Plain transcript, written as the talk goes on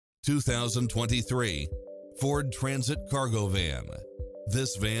2023 Ford Transit Cargo Van.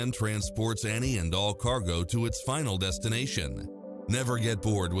 This van transports any and all cargo to its final destination. Never get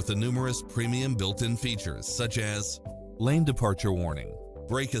bored with the numerous premium built-in features such as lane departure warning,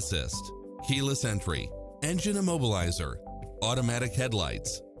 brake assist, keyless entry, engine immobilizer, automatic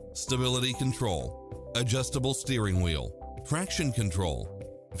headlights, stability control, adjustable steering wheel, traction control,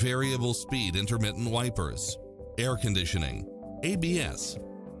 variable speed intermittent wipers, air conditioning, ABS,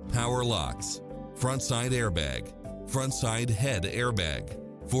 power locks, front side airbag, front side head airbag,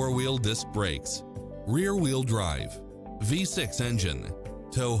 four-wheel disc brakes, rear-wheel drive, V6 engine,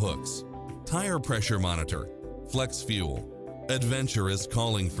 tow hooks, tire pressure monitor, flex fuel. Adventure is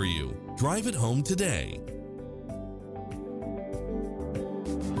calling for you. Drive it home today.